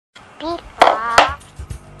Peekaboo.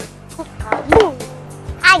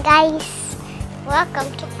 Hi guys, welcome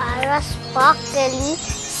to our sparkly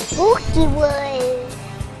spooky world.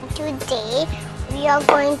 Today we are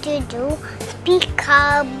going to do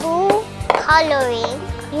peekaboo coloring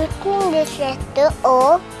using this letter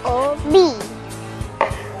O or B.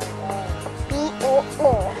 B-O-O.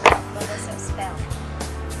 What does it spell?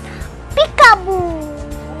 Peekaboo.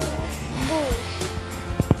 Boo.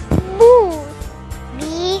 Boo.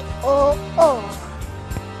 B-O-O.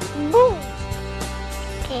 Boo.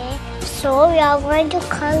 Okay, so we are going to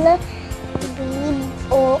color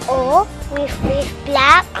B-O-O with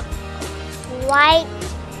black, white,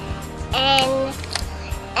 and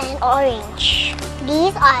orange.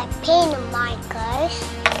 These are paint markers.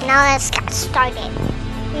 Now let's get started.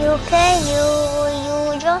 You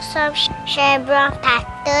draw some chevron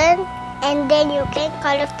pattern, and then you can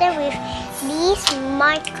color them with these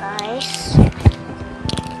markers.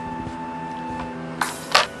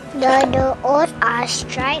 The O's are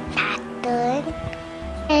stripe pattern,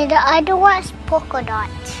 and the other one is polka dot.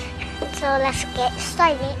 So let's get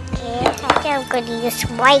started. Okay, I think I'm going to use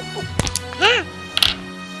white.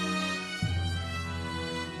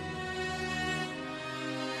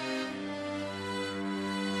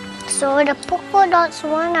 So the polka dots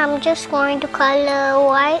one, I'm just going to color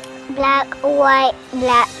white, black, white,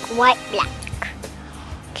 black, white, black.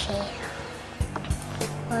 Okay.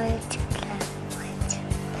 White, black, white,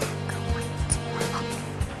 black, white, black.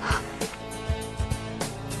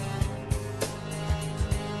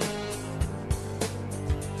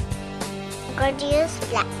 I'm going to use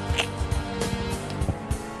black.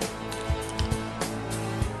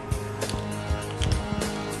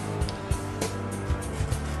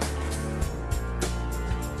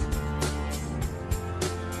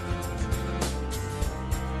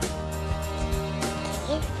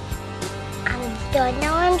 Done.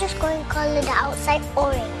 Now I'm just going to color the outside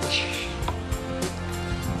orange.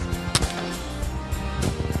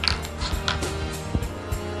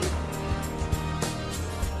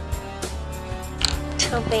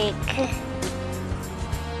 Too big.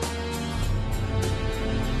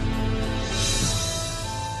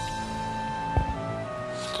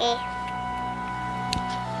 Okay.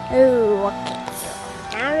 Ooh, okay.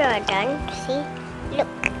 Now we're done. See?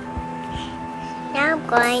 Look. Now I'm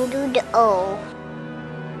going to do the O.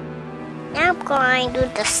 Now I'm going to do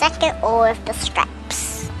the second O with the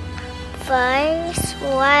stripes. First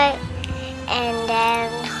white, and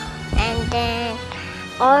then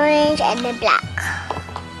orange, and then black.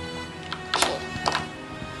 Okay.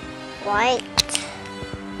 White,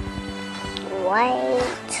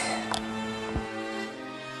 white.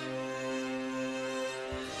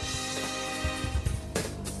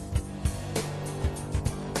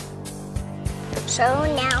 So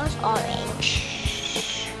now it's orange.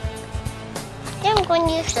 Then I'm going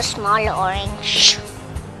to use the smaller orange.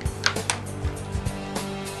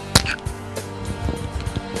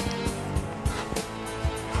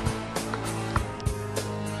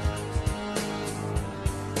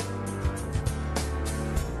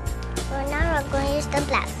 So now we're going to use the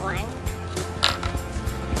black one.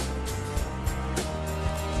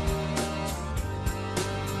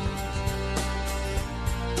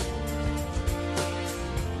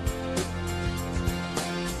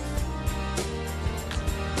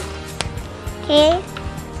 Okay,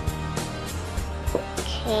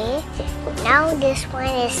 now this one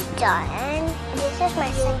is done. This is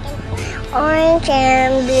my second orange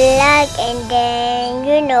and black, and then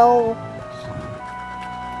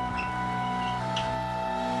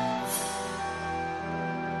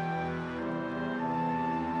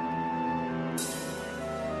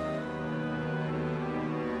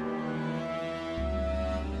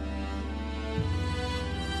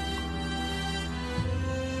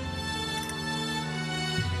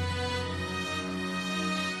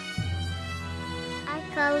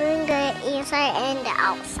coloring the inside and the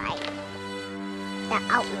outside, the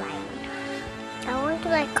outline. I want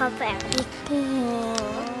to cover everything.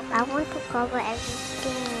 I want to cover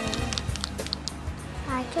everything.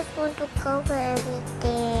 I just want to cover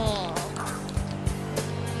everything.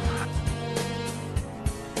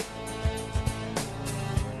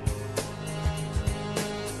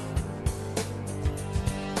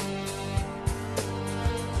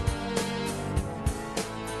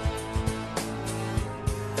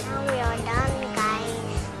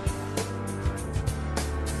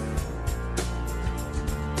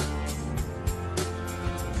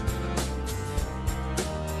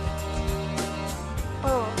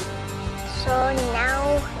 So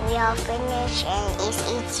now we are finished, and it's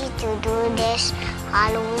easy to do this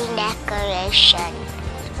Halloween decoration.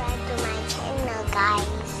 Subscribe to my channel,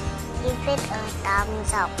 guys. Give it a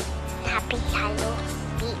thumbs up. Happy Halloween.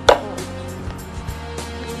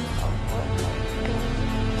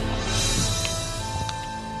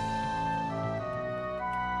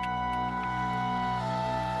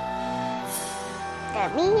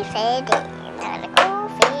 Let me say it.